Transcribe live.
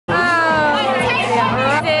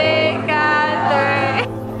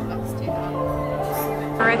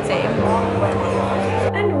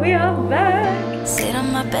And we are back. Sit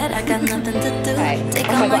on my bed, I got nothing to do. Okay.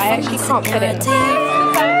 Oh my god, I actually can't fit it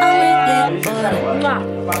in.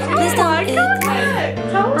 Please don't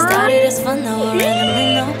ignore. Started as fun, now we're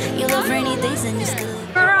randomly know. You love rainy days and you still.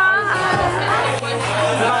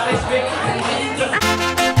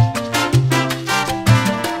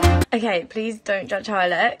 Okay, please don't judge how I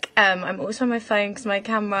look. I'm also on my phone because my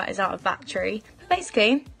camera is out of battery. But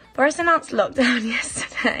basically, Boris announced lockdown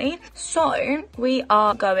yesterday, so we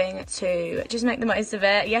are going to just make the most of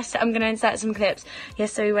it. Yes, I'm going to insert some clips.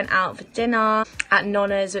 Yesterday we went out for dinner at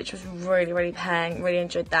Nonna's, which was really paying. Really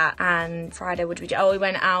enjoyed that. And Friday, what did we do? Oh, we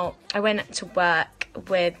went out. I went to work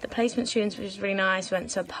with the placement students, which was really nice. We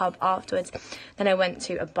went to a pub afterwards. Then I went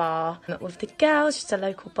to a bar with the girls, just a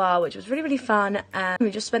local bar, which was really fun. We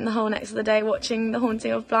just spent the whole next of the day watching The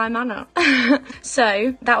Haunting of Bly Manor.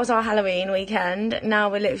 So that was our Halloween weekend. Now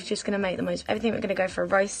we're literally just going to make the most of everything. We're going to go for a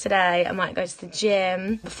roast today. I might go to the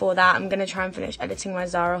gym. Before that, I'm going to try and finish editing my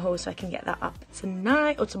Zara haul so I can get that up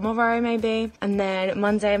tonight or tomorrow maybe. And then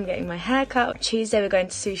Monday I'm getting my hair cut. Tuesday we're going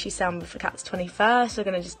to Sushisamba for Cat's 21st. We're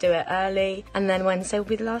going to just do it early. And then Wednesday will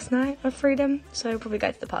be the last night of freedom, so we'll probably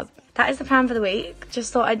go to the pub. That is the plan for the week.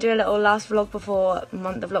 Just thought I'd do a little last vlog before a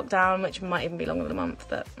month of lockdown, which might even be longer than a month,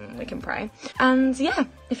 but we can pray. And yeah,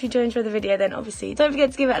 if you do enjoy the video, then obviously don't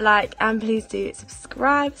forget to give it a like, and please do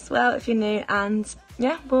subscribe as well if you're new. And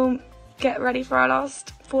yeah, we'll get ready for our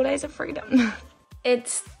last 4 days of freedom.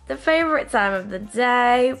 It's the favourite time of the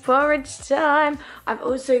day, porridge time. I've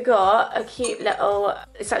also got a cute little,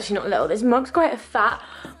 it's actually not little, this mug's quite fat.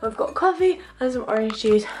 We've got coffee and some orange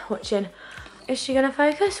juice, watching, is she gonna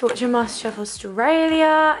focus? Watching MasterChef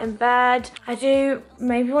Australia in bed. I do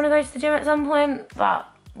maybe want to go to the gym at some point, but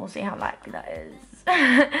we'll see how likely that is.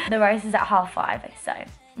 The race is at 5:30, so I'm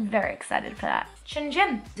very excited for that. Chin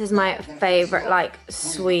Gym. This is my favourite, like,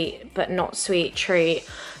 sweet but not sweet treat.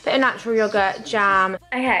 Bit of natural yogurt, jam.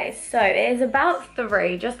 Okay, so it is about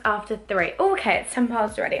 3, just after 3. Oh, okay, it's 10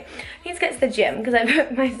 past already. I need to get to the gym because I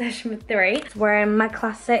booked my session for 3. Wearing my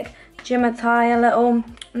classic gym attire, little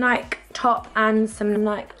Nike top and some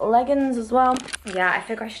Nike leggings as well. Yeah, I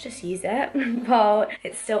figure I should just use it while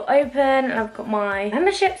it's still open, and I've got my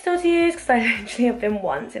membership still to use because I literally have been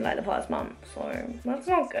once in like the past month, so that's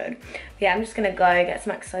not good. But yeah, I'm just gonna go get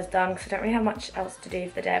some exercise done because I don't really have much else to do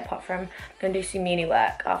for the day apart from gonna do some uni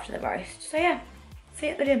work after the roast. So yeah, see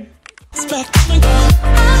you at the gym.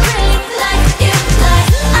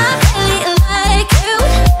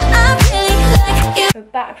 We're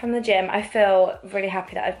back from the gym. I feel really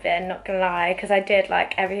happy that I've been, not gonna lie, because I did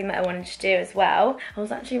like everything that I wanted to do as well. I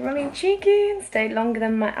was actually running cheeky and stayed longer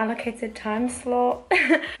than my allocated time slot.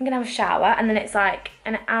 I'm gonna have a shower and then it's like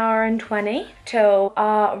an hour and 20 till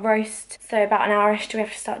our roast, so about an hour-ish till we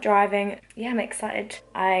have to start driving. Yeah, I'm excited.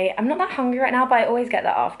 I'm not that hungry right now, but I always get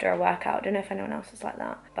that after a workout. I don't know if anyone else is like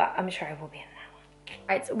that, but I'm sure I will be in an hour.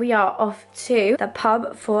 Right, we are off to the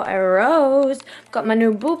pub for a roast. Got my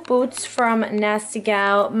new boot boots from Nasty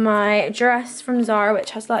Gal, my dress from Zara,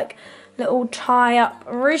 which has like little tie-up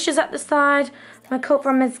ruches at the side, my coat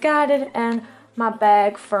from Misguided, and my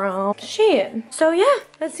bag from Shein. So yeah,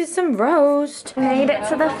 let's do some roast. Made it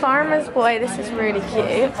to the farmer's boy. This is really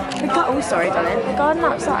cute. Oh, sorry, darling. The garden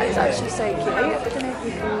outside is actually so cute. I don't know if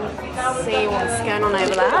you can see what's going on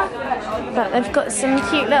over there, but they've got some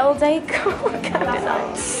cute little decor.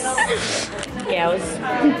 Girls.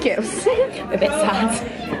 A bit sad.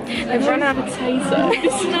 They've run out of potatoes.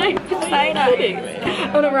 There's no potato.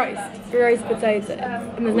 On a roast potato.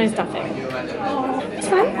 And there's no stuffing. It's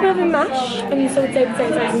fine. We're having mash and sauteed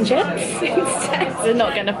potatoes and chips instead. We're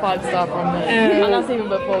not getting a 5-star from them. And that's even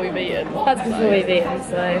before we've eaten. That's before we've eaten,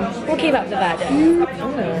 so we'll keep up the verdict.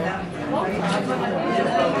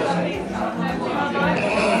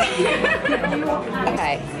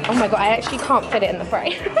 Okay. Oh my god, I actually can't fit it in the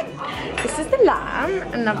frame. This is the lamb,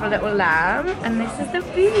 another little lamb, and this is the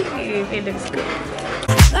beef. It looks good.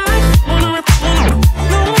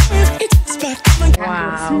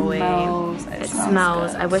 Wow, it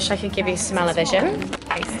smells. I wish I could give you smell-o-vision.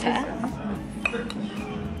 Taste it.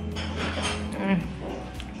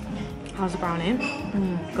 How's the brownie?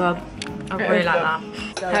 Good. I really like that.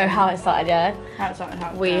 Oh, how it started, yeah? How it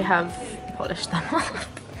started, we have polished them off.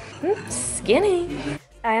 Skinny.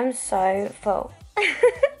 I am so full.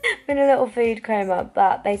 Been a little food coma,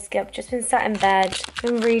 but basically I've just been sat in bed,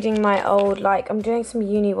 been reading my old, like, I'm doing some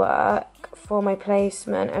uni work for my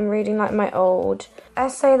placement and reading like my old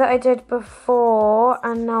essay that I did before,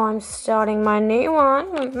 and now I'm starting my new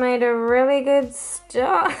one. I've made a really good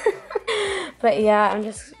start. But yeah, I'm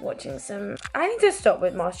just watching some... I need to stop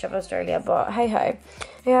with MasterChef Australia, but hey ho.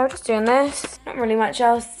 Yeah, I'm just doing this. Not really much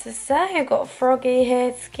else to say. I've got Froggy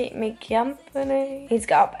here to keep me company. He's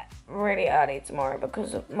got up really early tomorrow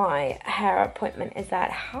because of my hair appointment is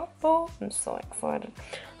at 4:30. I'm so excited.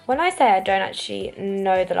 When I say I don't actually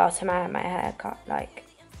know the last time I had my hair cut, like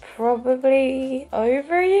probably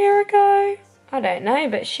over a year ago. I don't know,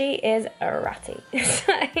 but she is a ratty.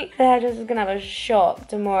 So the hairdresser's gonna have a shock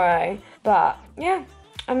tomorrow. But yeah,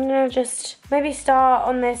 I'm gonna just maybe start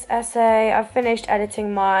on this essay. I've finished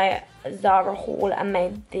editing my Zara haul and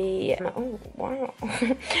made the oh wow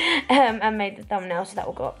and made the thumbnail, so that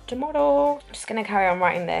will go up tomorrow. I'm just gonna carry on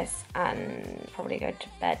writing this and probably go to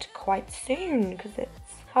bed quite soon because it's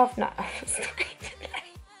 9:30.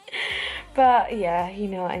 But yeah, you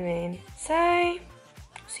know what I mean. So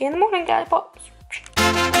see you in the morning, girl pops.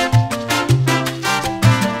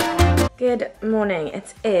 Good morning.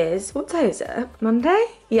 It is, what day is it? Monday?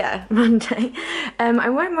 Yeah, Monday. I'm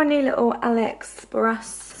wearing my new little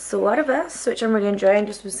AliExpress sweater vest, which I'm really enjoying,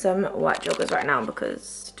 just with some white joggers right now because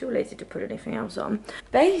it's too lazy to put anything else on.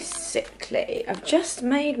 Basically, I've just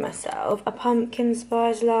made myself a pumpkin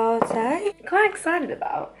spice latte. Quite excited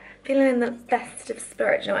about. Feeling in the festive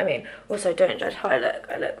spirit, you know what I mean? Also, don't judge how I look.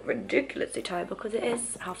 I look ridiculously tired because it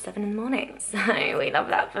is 7:30 in the morning. So we love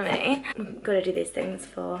that for me. I've got to do these things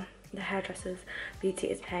for the hairdressers. Beauty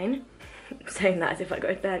is pain. I'm saying that as if I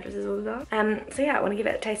go to the hairdressers all the time. So yeah, I want to give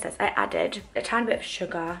it a taste test. I added a tiny bit of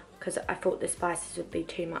sugar because I thought the spices would be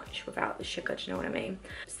too much without the sugar, do you know what I mean?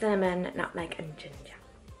 Cinnamon, nutmeg and ginger.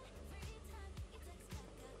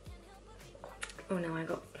 Oh no, I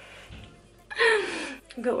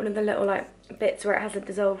got one of the little like bits where it hasn't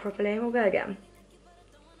dissolved properly. We'll go again.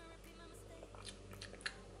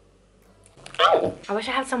 Oh! I wish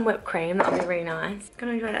I had some whipped cream, that would be really nice.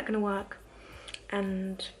 Gonna enjoy that, gonna work.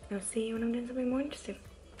 And I'll see you when I'm doing something more interesting.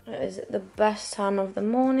 It is the best time of the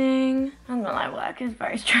morning. I'm not gonna lie, work is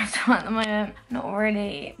very stressful at the moment. Not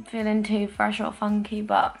really feeling too fresh or funky,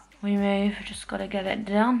 but we move, just gotta get it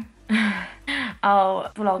done.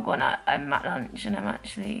 I'll vlog when I'm at lunch and I'm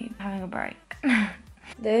actually having a break.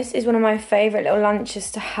 This is one of my favourite little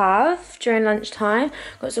lunches to have during lunchtime.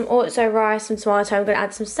 Got some orzo rice, some tomato. I'm going to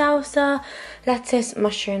add some salsa, lettuce,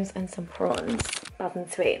 mushrooms and some prawns. Love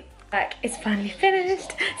and sweet. Like, it's finally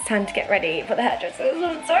finished. It's time to get ready for the hairdresser.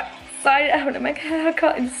 I'm so excited. I haven't had my hair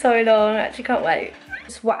cut in so long. I actually can't wait.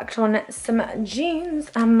 Just whacked on some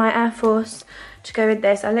jeans and my Air Force to go with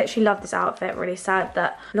this. I literally love this outfit. Really sad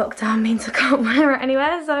that lockdown means I can't wear it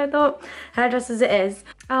anywhere, so I thought hairdressers it is.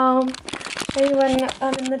 I'll show you when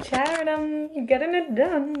I'm in the chair and I'm getting it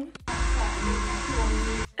done.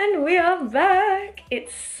 And we are back.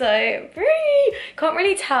 It's so pretty. Can't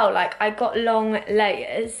really tell, like I got long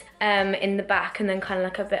layers in the back and then kind of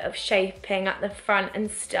like a bit of shaping at the front and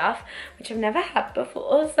stuff, which I've never had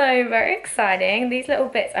before, so very exciting. These little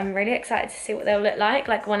bits, I'm really excited to see what they'll look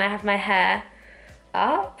like when I have my hair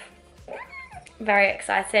up. Very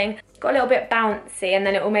exciting. Got a little bit bouncy and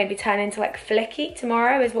then it will maybe turn into like flicky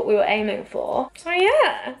tomorrow is what we were aiming for. So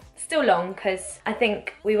yeah, still long because I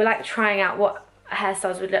think we were like trying out what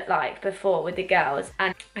hairstyles would look like before with the girls,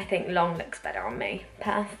 and I think long looks better on me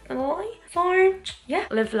personally. So yeah,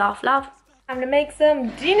 live, laugh, love. I'm gonna make some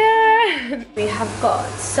dinner. We have got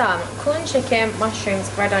some corn chicken,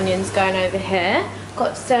 mushrooms, red onions going over here.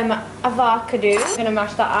 Got some avocado. I'm gonna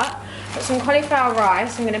mash that up. Got some cauliflower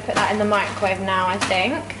rice. I'm gonna put that in the microwave now, I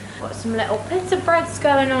think. Got some little pizza breads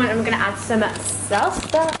going on. I'm gonna add some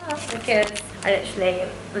salsa because I literally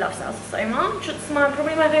love salsa so much. It's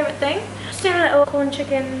probably my favourite thing. Just doing a little corn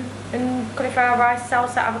chicken and cauliflower rice,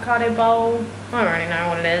 salsa, avocado bowl. I don't really know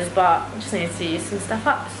what it is, but I just need to use some stuff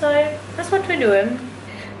up. So that's what we're doing.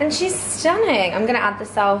 And she's stunning. I'm gonna add the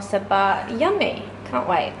salsa, but yummy. Can't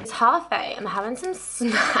wait. It's 8:30. I'm having some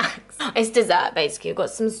snacks. It's dessert basically. We've got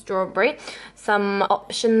some strawberry, some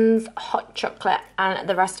options, hot chocolate, and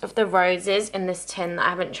the rest of the roses in this tin that I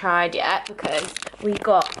haven't tried yet because we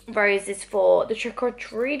got roses for the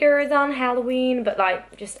trick-or-treaters on Halloween, but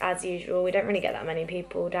like just as usual, we don't really get that many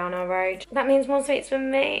people down our road. That means more sweets for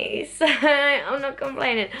me, so I'm not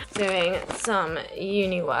complaining. Doing some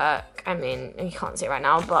uni work. I mean, you can't see it right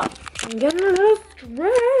now, but I'm getting a little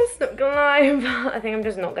stressed, not gonna lie, but I think I'm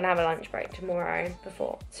just not gonna have a lunch break tomorrow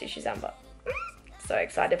before Sushisamba. So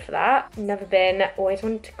excited for that. Never been, always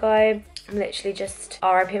wanted to go. I'm literally just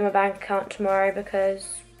RIP my bank account tomorrow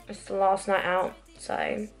because it's the last night out,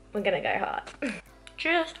 so we're gonna go hard.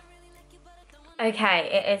 Cheers. Okay,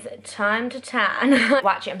 it is time to tan. Well,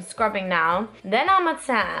 actually, I'm scrubbing now. Then I'm a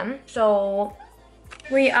tan. So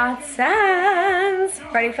we are tans.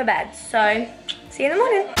 Ready for bed. So see you in the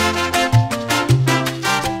morning.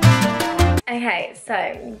 Okay,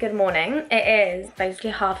 so good morning. It is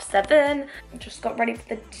basically 7:30. Just got ready for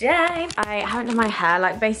the day. I haven't done my hair,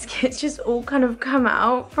 like basically it's just all kind of come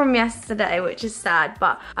out from yesterday, which is sad,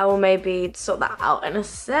 but I will maybe sort that out in a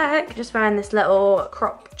sec. Just wearing this little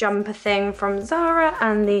crop jumper thing from Zara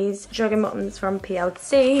and these jogging bottoms from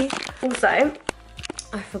PLT. Also,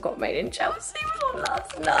 I forgot Made in Chelsea from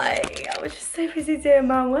last night. I was just so busy doing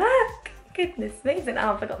my work. Goodness me, and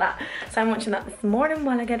I forgot that. So I'm watching that this morning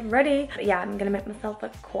while I get ready. But yeah, I'm gonna make myself a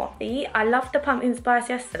coffee. I loved the pumpkin spice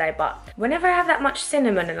yesterday, but whenever I have that much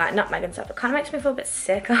cinnamon and like nutmeg and stuff, it kind of makes me feel a bit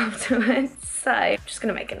sick afterwards. So I'm just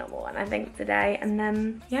gonna make a normal one, I think, today. And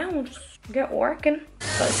then, yeah, we'll just get working.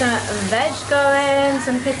 Got some veg going,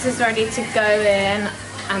 some pizzas ready to go in,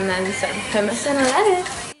 and then some hummus and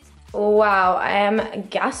lettuce. Wow, I am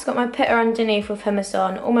gassed. Got my pitta underneath with hummus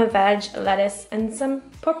on, all my veg, lettuce, and some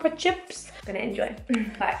proper chips. Gonna enjoy.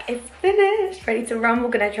 Like, it's finished, ready to run. We're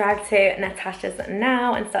gonna drive to Natasha's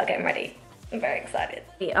now and start getting ready. I'm very excited.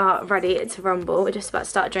 We are ready to rumble. We're just about to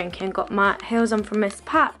start drinking. Got my heels on from Miss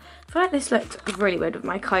Pat. I feel like this looked really weird with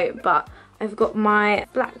my coat, but I've got my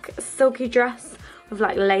black silky dress with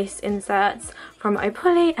like lace inserts from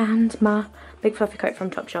O'Pully and my big fluffy coat from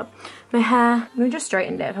Topshop. My hair, we just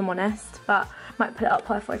straightened it if I'm honest, but might put it up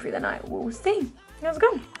halfway through the night. We'll see. Let's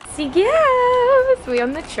go. See you. We're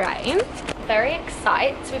on the train. Very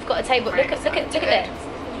excited. We've got a table. Look at this.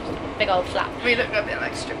 Big old flap. We look a bit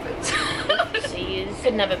like strippers. Jeez,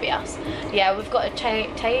 could never be us. Yeah, we've got a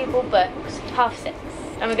table booked 6:30,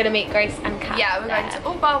 and we're gonna meet Grace and Kat. Yeah, we're going to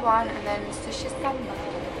all bar one and then Sushisamba.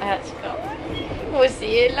 Let's go. We'll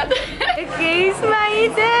see you in London. Grace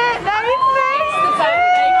made it. Nice.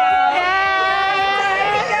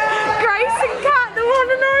 Grace and Kat, the one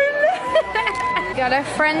and only. Got a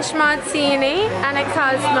French martini and a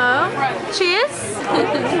Cosmo. Cheers.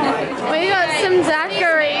 We got some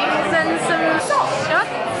daiquiris and some shots.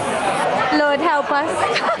 Lord help us.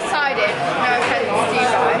 Decided, no offense to you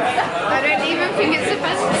guys. I don't even think it's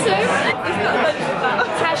offensive.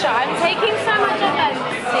 Tasha, I'm taking so much offense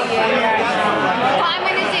to you right now. What I'm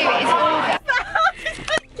gonna do is order.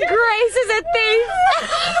 Grace is a thief.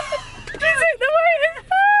 Is it the way it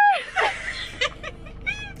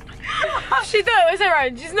She thought it was her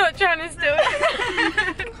own. She's not trying to steal it.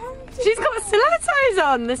 She's got stilettos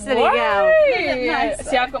on, the silly girl. Nice.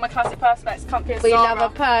 See, I've got my classic perspex, comfy as We Zara. love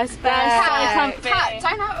a perspex.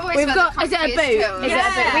 Don't always We've wear got, the is it a comfiest boot? too. Is it a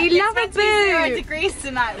boot? We love a 0 boot. degrees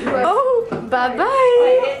tonight. Oh,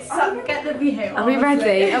 bye-bye. Get the view. Are we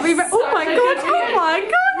ready? Are we ready? Oh my god, oh my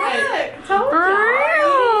god.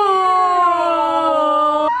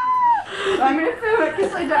 I'm gonna film it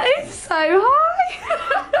because I don't. It's so high.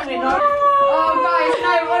 Oh guys,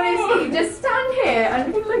 no, honestly, just stand here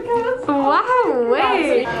and look at us. Wow,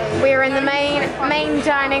 we're in the main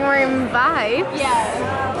dining room vibe. Yeah.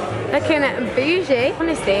 Looking at bougie.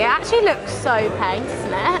 Honestly, it actually looks so pink,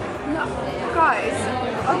 doesn't it? No, guys,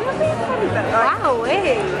 I'm not being funny though. Wow,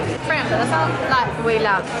 Remember, that sounds like we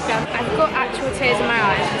love. Okay. I've got actual tears in my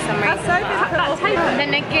eyes for some reason. so good. The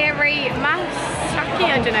nigiri masaki,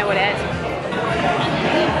 I don't know what it is.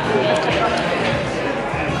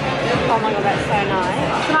 Oh my god, that's so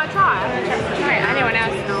nice. Can I try? I'm gonna Try it. Anyone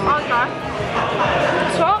else? I'll try.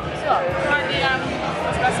 Swap? Try the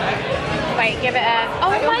espresso. Wait, give it a...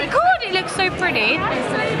 Oh my god, it looks so pretty.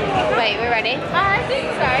 Wait, we're ready? I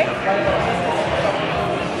think so.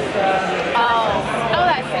 Oh,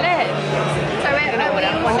 that's lit. So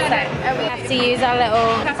We have to use our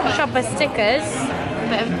little shopper stickers. A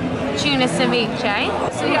bit of tuna ceviche,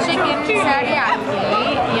 some chicken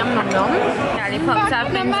teriyaki, yum nom nom. Lollipops,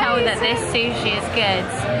 I've been told that this sushi is good.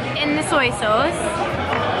 In the soy sauce.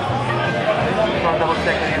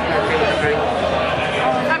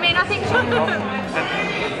 I mean, I think I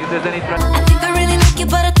think I really like you,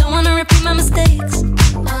 but I don't wanna repeat my mistakes.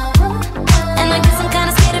 And I guess I'm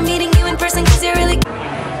kinda scared of meeting you in person, cause you're really.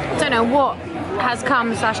 Don't know what has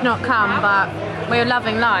come / not come, but we're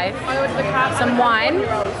loving life. Some wine.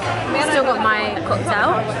 Still got my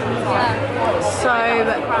cocktail. So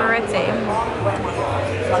pretty.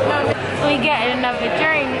 We get another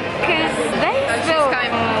drink because they feel.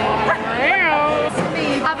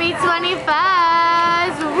 Happy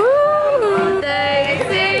 21st! Woo! Day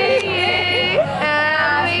to you.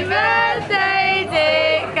 Happy birthday,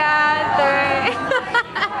 dear Catherine.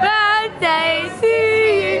 Birthday to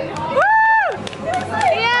you. Woo!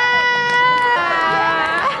 Yeah!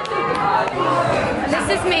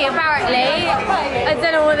 is me apparently. I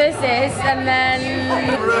don't know what this is. And then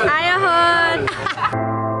Hiya hon.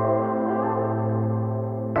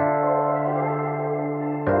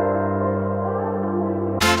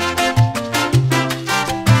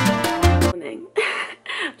 Morning.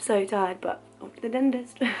 I'm so tired, but off to the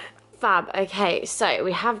dentist. Fab. Okay, so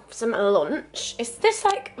we have some lunch. Is this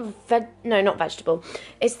like no, not vegetable.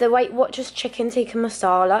 It's the Weight Watchers chicken tikka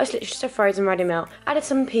masala. It's literally just a frozen ready meal. Added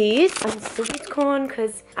some peas and sweet corn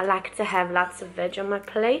because I like to have lots of veg on my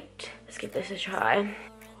plate. Let's give this a try.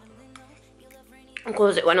 Of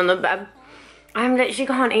course it went on the bed. I literally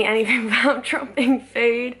can't eat anything without dropping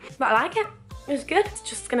food. But I like it. It was good.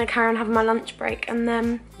 Just gonna carry on having my lunch break and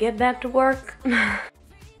then get back to work.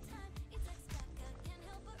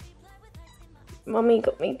 Mummy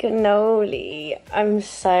got me cannoli. I'm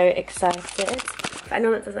so excited. For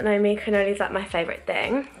anyone that doesn't know me, cannoli is like my favourite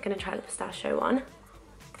thing. I'm gonna try the pistachio one.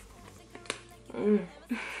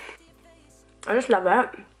 I just love it.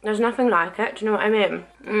 There's nothing like it, do you know what I mean?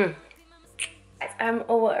 I'm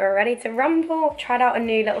all ready to rumble. I've tried out a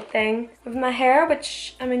new little thing with my hair,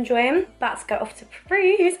 which I'm enjoying. About to go off to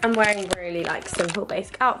Paris. I'm wearing really like simple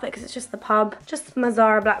basic outfit because it's just the pub. Just my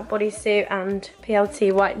Zara black bodysuit and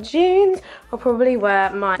PLT white jeans. I'll probably wear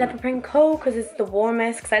my leopard print coat because it's the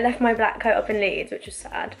warmest, because I left my black coat up in Leeds, which is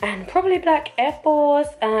sad. And probably black Air Force.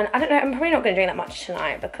 And I don't know, I'm probably not going to drink that much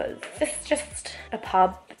tonight because this is just a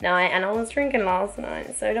pub night and I was drinking last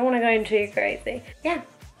night, so I don't want to go too crazy. Yeah.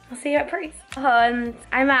 I'll see you at Paris. And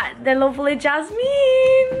I'm at the lovely Jasmine's.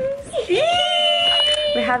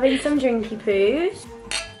 We're having some drinky poos.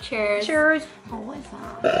 Cheers. Cheers. Oh, what is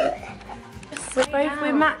that?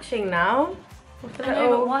 We're matching now. With the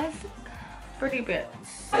little why is it pretty bits?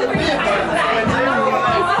 You know.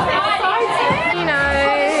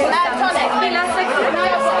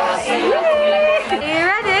 Are you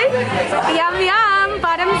ready? Yum yum,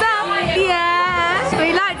 bottoms up. Yeah.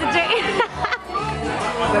 We like to drink.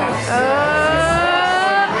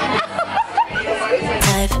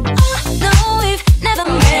 No, we've never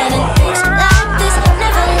met and things like this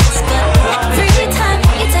never looks good. Every time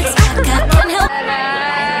you text back, I can't help.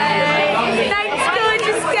 Thanks,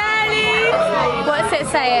 gorgeous girlie. What's it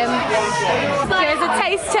saying? Give us a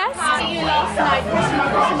taste test. Last night,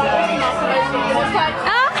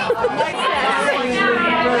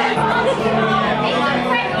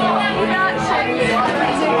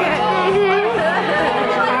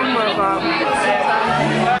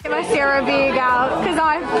 Give my Sierra Big out because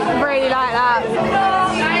I really like that.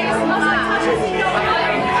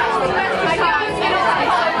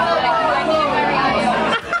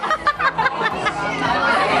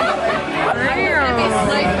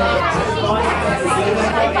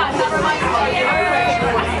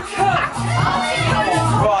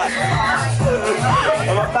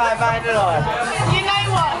 You know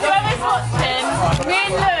what? Whoever's watching, me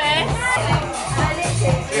and Lewis.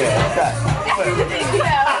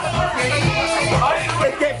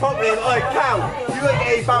 Let's get properly in. Oi, Cal, you won't get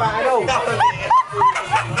any fun out at all. What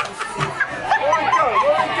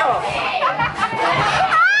have you got?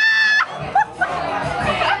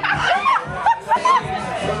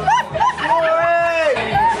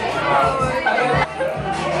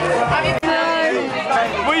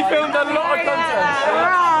 We filmed a lot of content.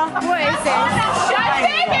 What is this?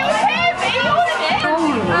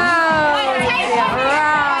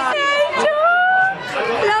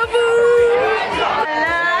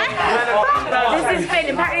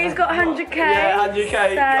 Apparently he's got 100k. Yeah, 100k.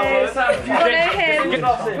 So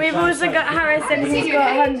follow him. We've also got Harrison who's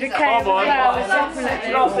got 100k as well. Definitely.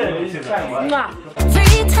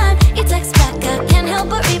 Every time you text back, I can't help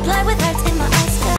but reply with hearts in my eyes.